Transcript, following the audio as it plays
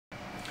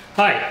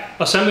Hi,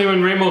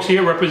 Assemblyman Ramos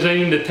here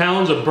representing the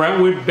towns of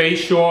Brentwood,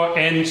 Bayshore,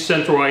 and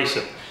Central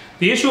Islip.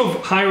 The issue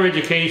of higher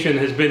education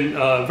has been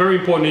a very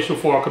important issue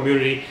for our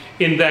community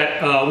in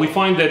that we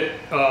find that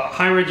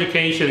higher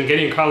education and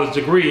getting a college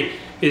degree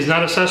is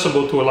not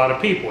accessible to a lot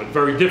of people. It's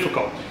very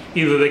difficult.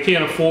 Either they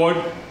can't afford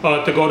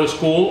to go to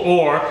school,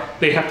 or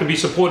they have to be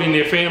supporting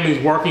their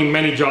families working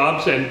many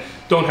jobs and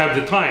don't have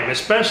the time,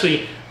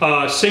 especially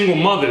single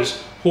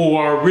mothers who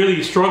are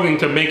really struggling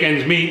to make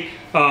ends meet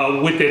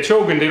with their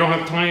children. They don't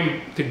have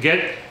time to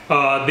get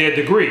their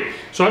degree.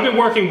 So I've been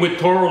working with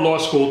Touro Law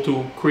School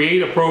to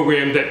create a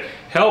program that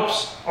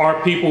helps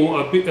our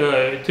people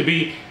to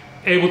be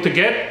able to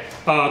get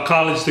a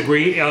college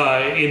degree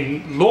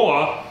in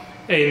law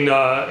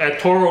at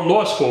Touro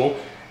Law School.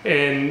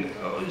 And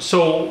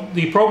so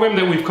the program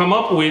that we've come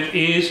up with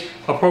is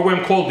a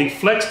program called the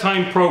Flex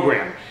Time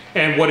Program.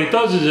 And what it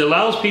does is it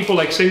allows people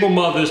like single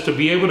mothers to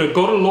be able to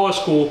go to law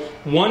school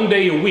 1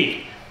 day a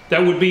week.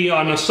 That would be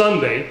on a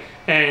Sunday,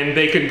 and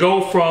they could go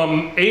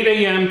from 8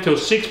 a.m. till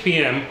 6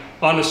 p.m.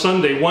 on a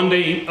Sunday, 1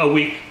 day a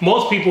week.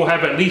 Most people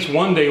have at least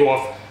 1 day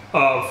off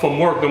from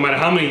work, no matter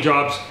how many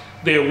jobs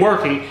they're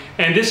working.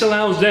 And this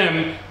allows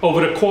them,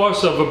 over the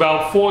course of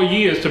about 4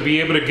 years, to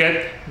be able to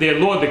get their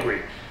law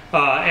degree.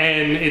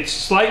 And it's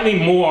slightly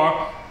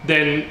more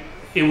than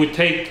it would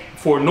take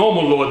for a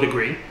normal law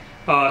degree.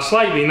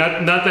 Slightly,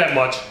 not that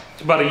much.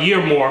 It's about a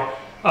year more.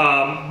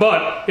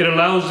 But it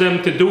allows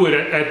them to do it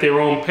at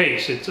their own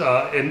pace.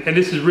 And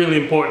this is really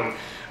important.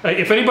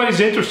 If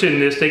anybody's interested in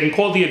this, they can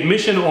call the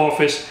admission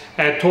office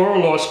at Touro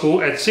Law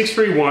School at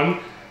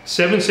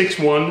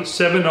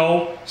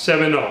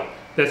 631-761-7070.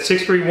 That's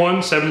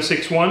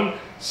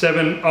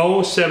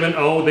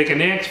 631-761-7070. They can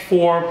ask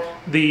for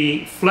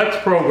the Flex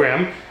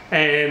program,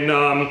 and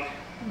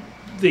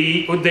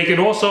they can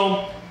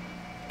also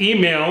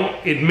email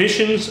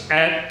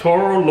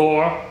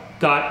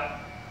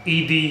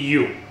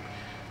admissions@tourolaw.edu.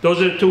 Those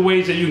are the two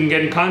ways that you can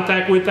get in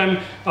contact with them.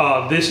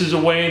 This is a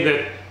way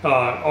that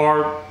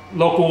our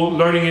local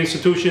learning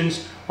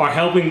institutions are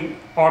helping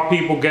our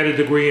people get a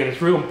degree, and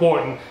it's real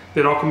important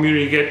that our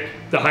community get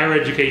the higher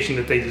education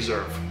that they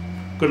deserve.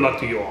 Good luck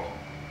to you all.